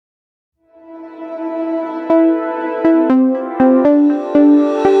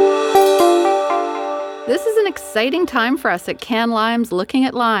exciting time for us at Cannes Lime's Looking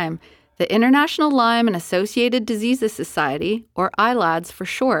at Lyme. The International Lyme and Associated Diseases Society, or ILADS for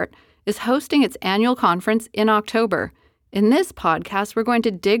short, is hosting its annual conference in October. In this podcast, we're going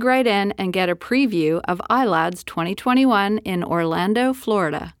to dig right in and get a preview of ILADS 2021 in Orlando,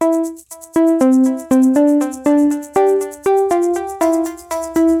 Florida.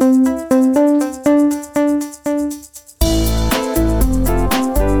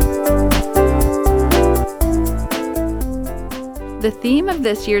 The theme of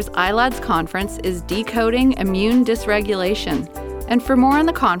this year's ILADS conference is Decoding Immune Dysregulation. And for more on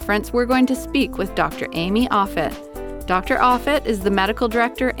the conference, we're going to speak with Dr. Amy Offit. Dr. Offit is the medical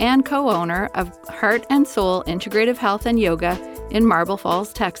director and co-owner of Heart and Soul Integrative Health and Yoga in Marble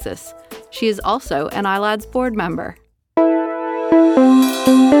Falls, Texas. She is also an ILADS board member.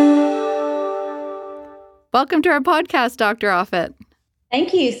 Welcome to our podcast, Dr. Offit.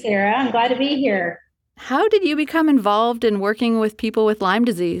 Thank you, Sarah. I'm glad to be here. How did you become involved in working with people with Lyme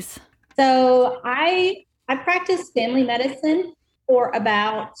disease? So I practiced family medicine for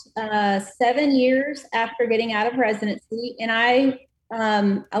about 7 years after getting out of residency. And I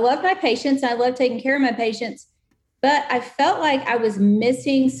love my patients. I love taking care of my patients. But I felt like I was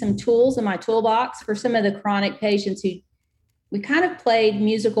missing some tools in my toolbox for some of the chronic patients who we kind of played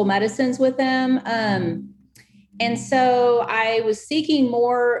musical medicines with them. And so I was seeking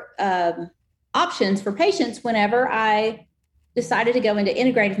more options for patients whenever I decided to go into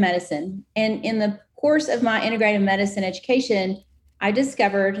integrative medicine. And in the course of my integrative medicine education, I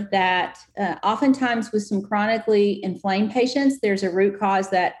discovered that oftentimes with some chronically inflamed patients, there's a root cause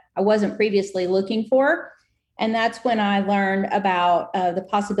that I wasn't previously looking for. And that's when I learned about the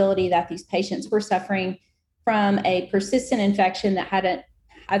possibility that these patients were suffering from a persistent infection that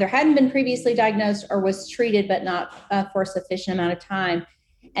hadn't been previously diagnosed or was treated, but not for a sufficient amount of time.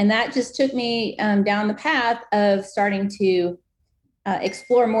 And that just took me down the path of starting to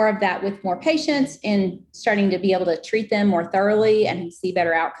explore more of that with more patients and starting to be able to treat them more thoroughly and see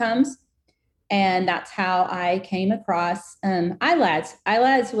better outcomes. And that's how I came across ILADS.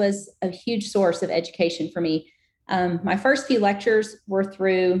 ILADS was a huge source of education for me. My first few lectures were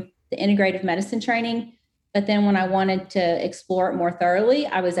through the integrative medicine training, but then when I wanted to explore it more thoroughly,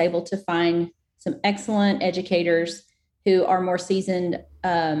 I was able to find some excellent educators who are more seasoned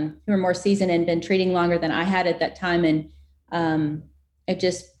and been treating longer than I had at that time. And it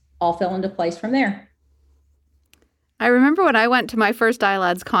just all fell into place from there. I remember when I went to my first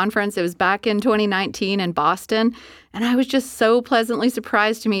ILADS conference, it was back in 2019 in Boston, and I was just so pleasantly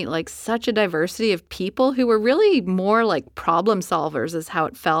surprised to meet like such a diversity of people who were really more like problem solvers is how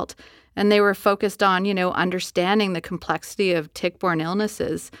it felt. And they were focused on, understanding the complexity of tick-borne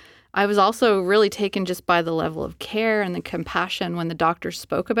illnesses. I was also really taken just by the level of care and the compassion when the doctors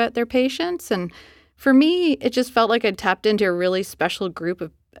spoke about their patients. And for me, it just felt like I tapped into a really special group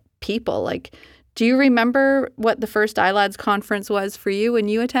of people. Like, do you remember what the first ILADS conference was for you when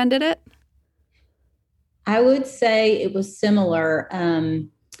you attended it? I would say it was similar.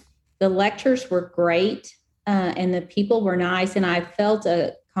 The lectures were great and the people were nice. And I felt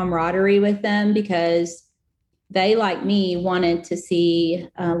a camaraderie with them because they, like me, wanted to see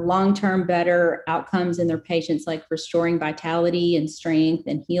long-term better outcomes in their patients, like restoring vitality and strength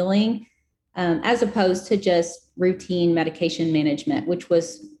and healing, as opposed to just routine medication management, which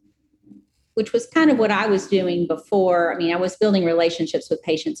was kind of what I was doing before. I mean, I was building relationships with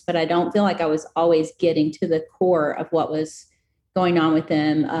patients, but I don't feel like I was always getting to the core of what was going on with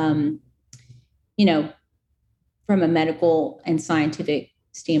them, from a medical and scientific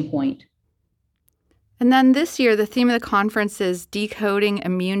standpoint. And then this year, the theme of the conference is Decoding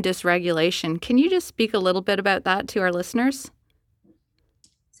Immune Dysregulation. Can you just speak a little bit about that to our listeners?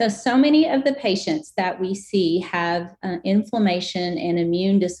 So many of the patients that we see have inflammation and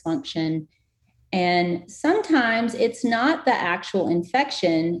immune dysfunction. And sometimes it's not the actual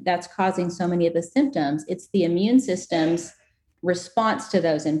infection that's causing so many of the symptoms. It's the immune system's response to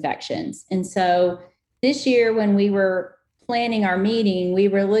those infections. And so this year, when we were planning our meeting, we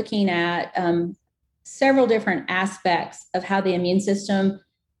were looking at several different aspects of how the immune system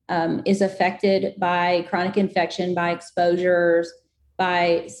is affected by chronic infection, by exposures,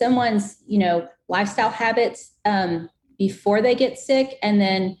 by someone's, lifestyle habits before they get sick. And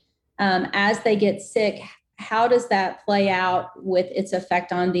then as they get sick, how does that play out with its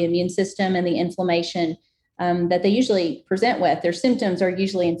effect on the immune system and the inflammation that they usually present with? Their symptoms are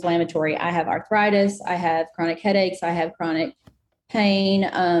usually inflammatory. I have arthritis, I have chronic headaches, I have chronic pain,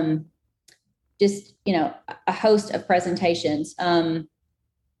 a host of presentations,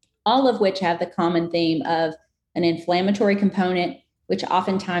 all of which have the common theme of an inflammatory component which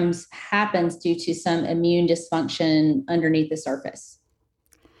oftentimes happens due to some immune dysfunction underneath the surface.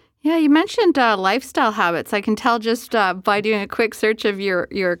 Yeah, you mentioned lifestyle habits. I can tell just by doing a quick search of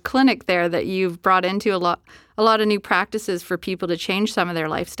your clinic there that you've brought into a lot of new practices for people to change some of their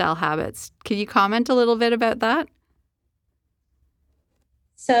lifestyle habits. Could you comment a little bit about that?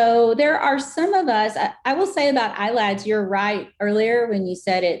 So there are some of us, I will say about iLads, you're right earlier when you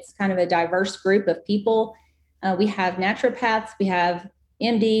said it's kind of a diverse group of people. We have naturopaths, we have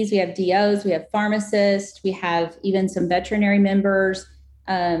MDs, we have DOs, we have pharmacists, we have even some veterinary members.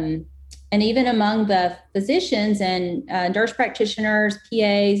 And even among the physicians and nurse practitioners,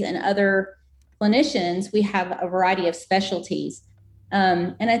 PAs, and other clinicians, we have a variety of specialties.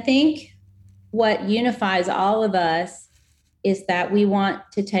 And I think what unifies all of us is that we want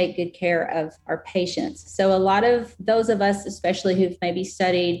to take good care of our patients. So a lot of those of us, especially who've maybe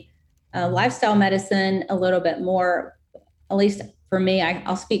studied lifestyle medicine a little bit more, at least for me,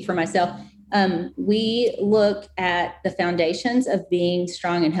 I'll speak for myself. We look at the foundations of being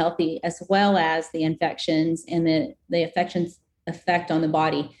strong and healthy, as well as the infections and the infections effect on the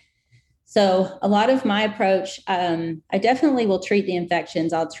body. So a lot of my approach, I definitely will treat the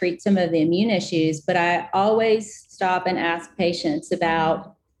infections. I'll treat some of the immune issues, but I always stop and ask patients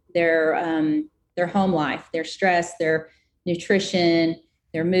about their home life, their stress, their nutrition,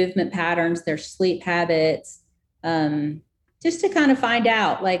 their movement patterns, their sleep habits, just to kind of find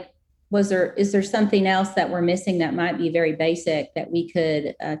out, like, is there something else that we're missing that might be very basic that we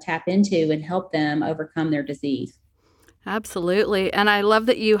could tap into and help them overcome their disease? Absolutely. And I love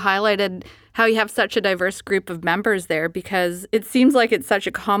that you highlighted how you have such a diverse group of members there, because it seems like it's such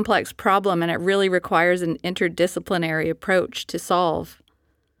a complex problem and it really requires an interdisciplinary approach to solve.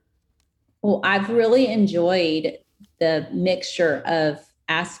 Well, I've really enjoyed the mixture of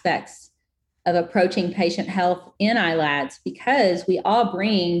aspects of approaching patient health in iLads, because we all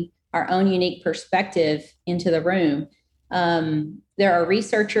bring our own unique perspective into the room. There are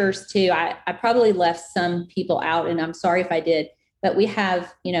researchers too. I probably left some people out, and I'm sorry if I did, but we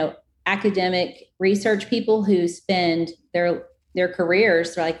have, academic research people who spend their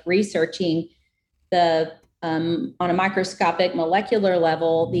careers like researching the on a microscopic molecular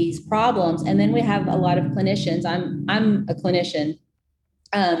level these problems, and then we have a lot of clinicians. I'm a clinician,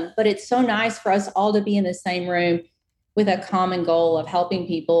 but it's so nice for us all to be in the same room with a common goal of helping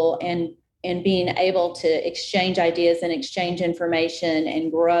people and being able to exchange ideas and exchange information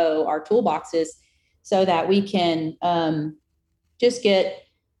and grow our toolboxes so that we can just get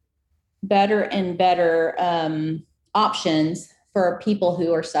better and better options for people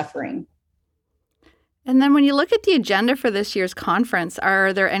who are suffering. And then when you look at the agenda for this year's conference,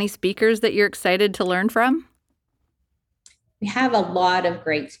 are there any speakers that you're excited to learn from? We have a lot of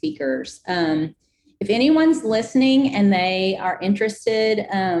great speakers. If anyone's listening and they are interested,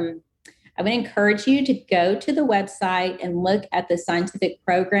 I would encourage you to go to the website and look at the scientific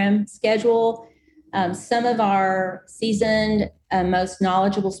program schedule. Some of our seasoned, most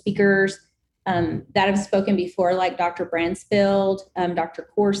knowledgeable speakers that have spoken before, like Dr. Bransfield, Dr.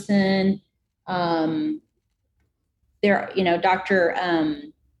 Corson, Dr.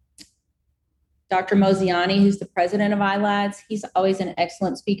 Mosiani, who's the president of iLads. He's always an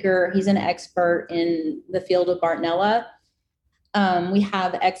excellent speaker. He's an expert in the field of Bartonella. We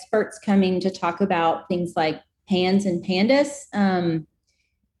have experts coming to talk about things like PANS and PANDAS.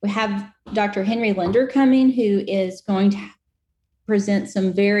 We have Dr. Henry Linder coming, who is going to present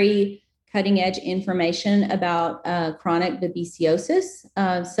some very cutting edge information about chronic babesiosis.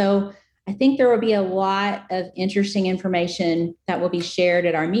 So I think there will be a lot of interesting information that will be shared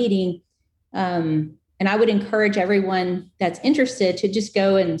at our meeting. And I would encourage everyone that's interested to just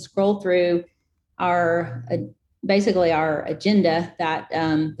go and scroll through basically our agenda that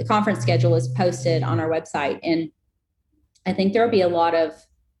the conference schedule is posted on our website. And I think there'll be a lot of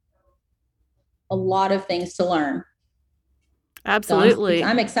things to learn. Absolutely. So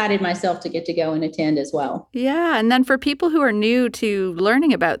I'm excited myself to get to go and attend as well. Yeah. And then for people who are new to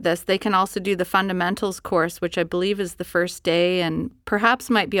learning about this, they can also do the fundamentals course, which I believe is the first day and perhaps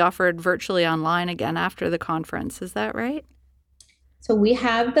might be offered virtually online again after the conference. Is that right? So we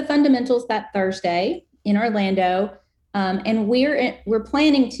have the fundamentals that Thursday in Orlando, and we're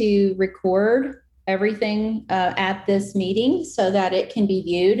planning to record everything at this meeting so that it can be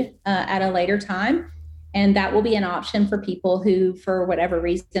viewed at a later time. And that will be an option for people who, for whatever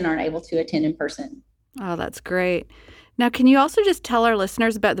reason, aren't able to attend in person. Oh, that's great. Now, can you also just tell our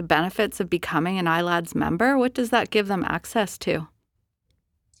listeners about the benefits of becoming an iLads member? What does that give them access to?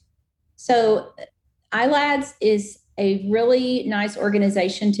 So iLads is a really nice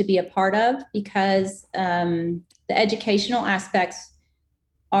organization to be a part of because the educational aspects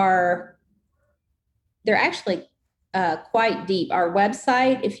are, they're actually quite deep. Our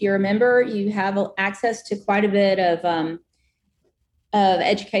website, if you remember, you have access to quite a bit of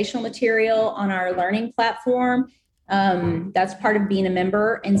educational material on our learning platform. That's part of being a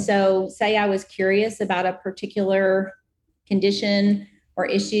member. And so say I was curious about a particular condition or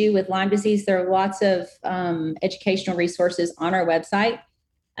issue with Lyme disease, there are lots of educational resources on our website.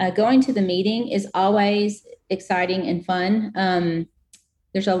 Going to the meeting is always exciting and fun.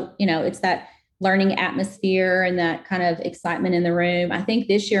 There's it's that learning atmosphere and that kind of excitement in the room. I think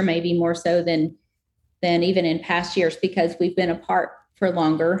this year maybe more so than even in past years because we've been apart for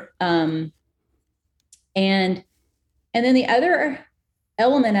longer. And then the other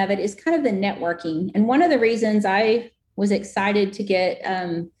element of it is kind of the networking. And one of the reasons I was excited to get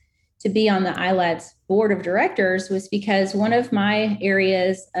to be on the ILADS board of directors was because one of my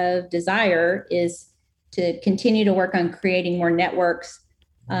areas of desire is to continue to work on creating more networks.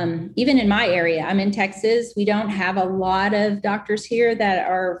 Even in my area, I'm in Texas. We don't have a lot of doctors here that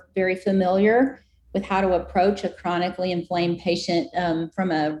are very familiar with how to approach a chronically inflamed patient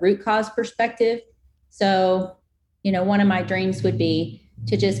from a root cause perspective. So, one of my dreams would be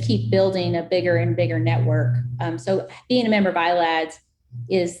to just keep building a bigger and bigger network. So being a member of ILADS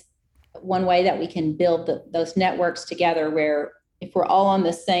is one way that we can build those networks together, where if we're all on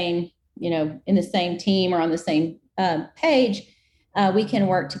the same, in the same team or on the same page, we can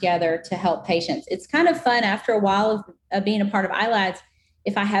work together to help patients. It's kind of fun after a while of being a part of ILADS.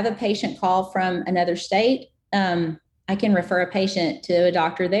 If I have a patient call from another state, I can refer a patient to a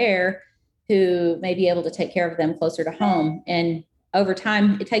doctor there who may be able to take care of them closer to home. And over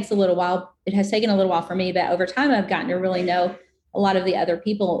time, it takes a little while. It has taken a little while for me, but over time, I've gotten to really know a lot of the other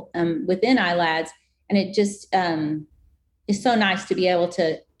people within ILADS. And it just is so nice to be able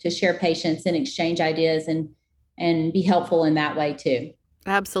to share patients and exchange ideas and be helpful in that way too.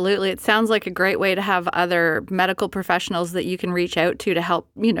 Absolutely. It sounds like a great way to have other medical professionals that you can reach out to help,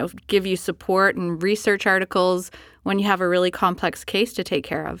 give you support and research articles when you have a really complex case to take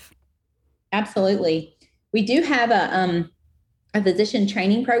care of. Absolutely. We do have a physician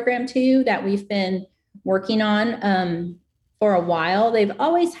training program too that we've been working on for a while. They've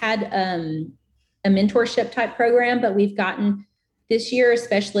always had a mentorship type program, but we've gotten this year,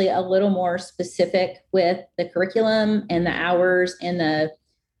 especially a little more specific with the curriculum and the hours and the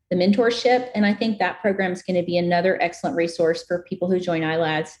mentorship. And I think that program is going to be another excellent resource for people who join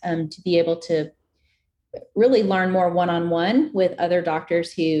ILADS to be able to really learn more one-on-one with other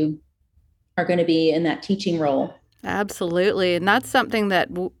doctors who are going to be in that teaching role. Absolutely. And that's something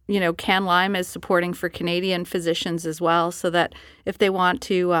that, CanLyme is supporting for Canadian physicians as well, so that if they want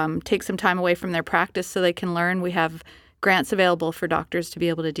to take some time away from their practice so they can learn, we have grants available for doctors to be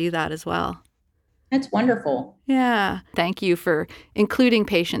able to do that as well. That's wonderful. Yeah. Thank you for including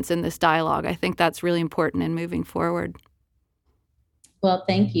patients in this dialogue. I think that's really important in moving forward. Well,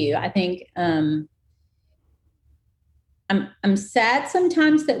 thank you. I think I'm sad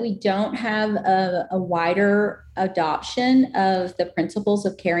sometimes that we don't have a wider adoption of the principles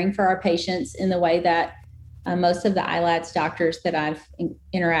of caring for our patients in the way that most of the ILADS doctors that I've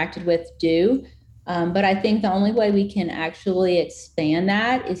interacted with do. But I think the only way we can actually expand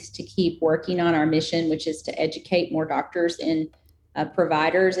that is to keep working on our mission, which is to educate more doctors and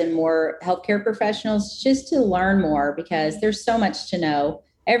providers and more healthcare professionals just to learn more, because there's so much to know.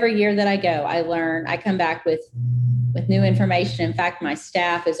 Every year that I go, I learn, I come back with new information. In fact, my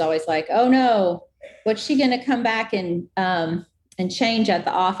staff is always like, oh no, what's she going to come back and change at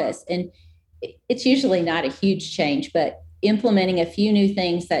the office? And it's usually not a huge change, but implementing a few new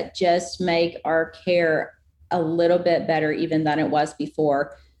things that just make our care a little bit better even than it was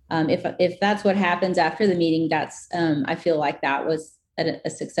before. If that's what happens after the meeting, that's I feel like that was a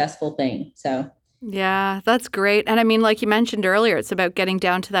successful thing. So. Yeah, that's great. And I mean, like you mentioned earlier, it's about getting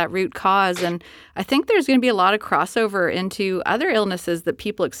down to that root cause. And I think there's going to be a lot of crossover into other illnesses that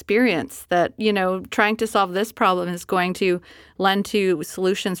people experience that, trying to solve this problem is going to lend to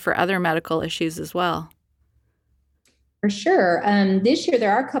solutions for other medical issues as well. For sure. This year,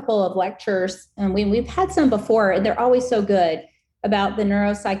 there are a couple of lectures, and we've had some before, and they're always so good, about the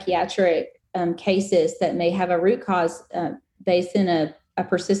neuropsychiatric cases that may have a root cause based in a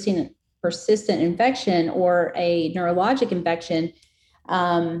persistent infection or a neurologic infection.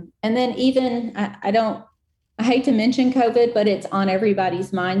 And then even, I hate to mention COVID, but it's on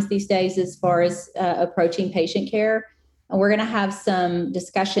everybody's minds these days as far as approaching patient care. And we're going to have some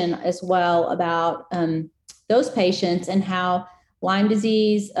discussion as well about those patients and how Lyme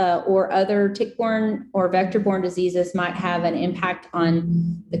disease or other tick-borne or vector-borne diseases might have an impact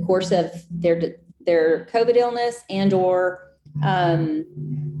on the course of their COVID illness and or and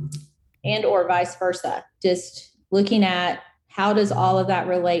or vice versa. Just looking at how does all of that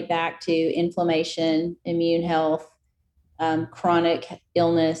relate back to inflammation, immune health, chronic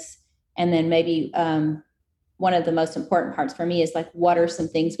illness, and then maybe one of the most important parts for me is like, what are some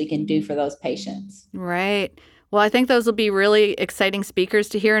things we can do for those patients? Right. Well, I think those will be really exciting speakers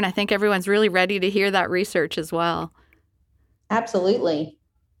to hear, and I think everyone's really ready to hear that research as well. Absolutely.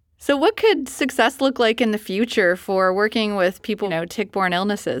 So what could success look like in the future for working with people, tick-borne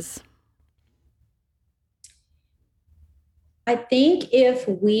illnesses? I think if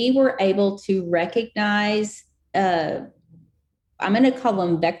we were able to recognize, I'm going to call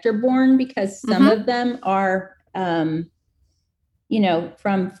them vector-borne because some of them are, from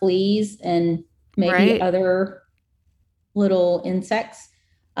fleas and maybe other little insects.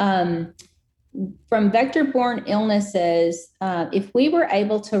 From vector-borne illnesses, if we were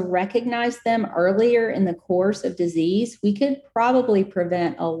able to recognize them earlier in the course of disease, we could probably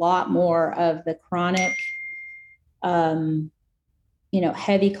prevent a lot more of the chronic,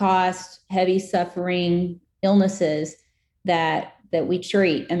 heavy cost, heavy suffering illnesses that we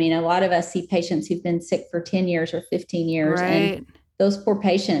treat. I mean, a lot of us see patients who've been sick for 10 years or 15 years. Right. And those poor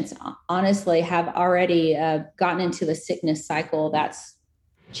patients honestly have already gotten into a sickness cycle that's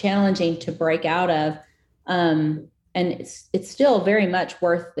challenging to break out of. And it's still very much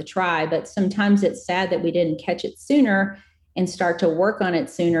worth the try, but sometimes it's sad that we didn't catch it sooner and start to work on it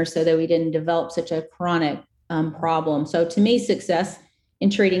sooner so that we didn't develop such a chronic problem. So to me, success in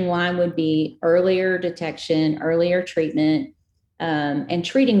treating Lyme would be earlier detection, earlier treatment, and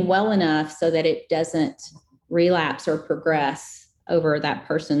treating well enough so that it doesn't relapse or progress over that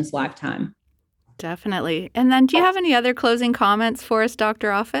person's lifetime. Definitely. And then do you have any other closing comments for us, Dr.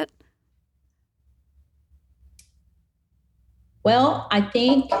 Offit? Well, I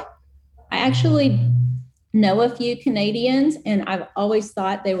think I actually know a few Canadians, and I've always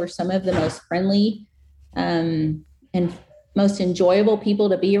thought they were some of the most friendly and most enjoyable people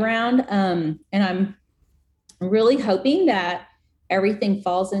to be around. And I'm really hoping that everything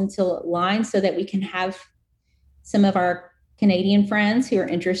falls into line so that we can have some of our Canadian friends who are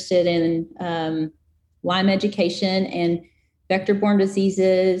interested in Lyme education and vector-borne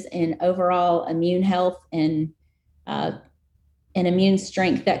diseases and overall immune health and immune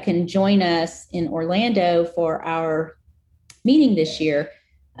strength that can join us in Orlando for our meeting this year.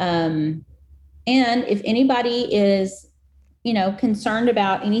 And if anybody is, concerned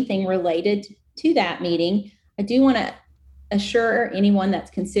about anything related to that meeting, I do want to assure anyone that's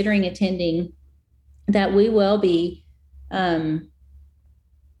considering attending that we will be. I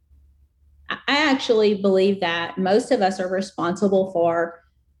actually believe that most of us are responsible for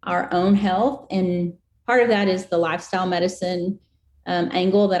our own health. And part of that is the lifestyle medicine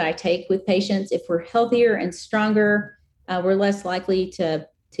angle that I take with patients. If we're healthier and stronger, we're less likely to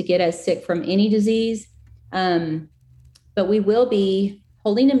get us sick from any disease. But we will be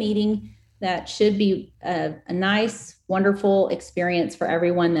holding a meeting that should be a nice, wonderful experience for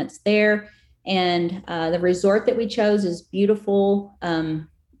everyone that's there. And the resort that we chose is beautiful.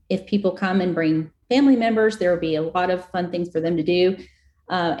 If people come and bring family members, there will be a lot of fun things for them to do.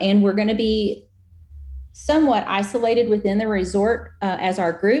 And we're going to be somewhat isolated within the resort as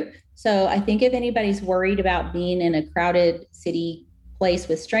our group. So I think if anybody's worried about being in a crowded city place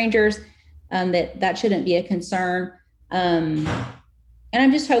with strangers, that shouldn't be a concern. And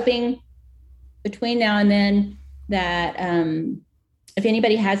I'm just hoping between now and then that if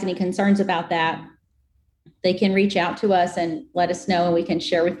anybody has any concerns about that, they can reach out to us and let us know, and we can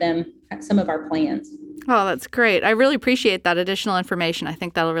share with them some of our plans. Oh, that's great. I really appreciate that additional information. I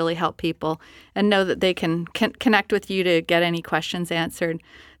think that'll really help people and know that they can connect with you to get any questions answered.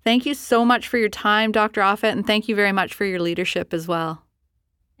 Thank you so much for your time, Dr. Offit, and thank you very much for your leadership as well.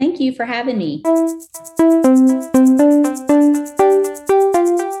 Thank you for having me.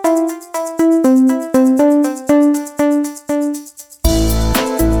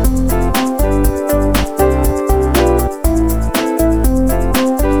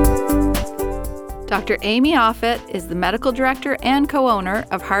 Dr. Amy Offit is the medical director and co-owner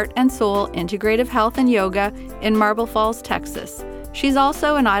of Heart and Soul Integrative Health and Yoga in Marble Falls, Texas. She's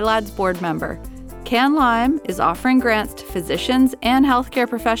also an ILADS board member. CanLyme is offering grants to physicians and healthcare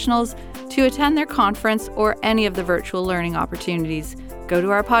professionals to attend their conference or any of the virtual learning opportunities. Go to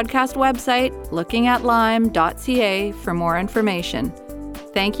our podcast website, lookingatlyme.ca, for more information.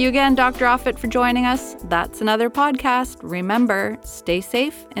 Thank you again, Dr. Offit, for joining us. That's another podcast. Remember, stay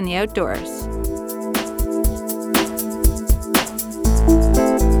safe in the outdoors.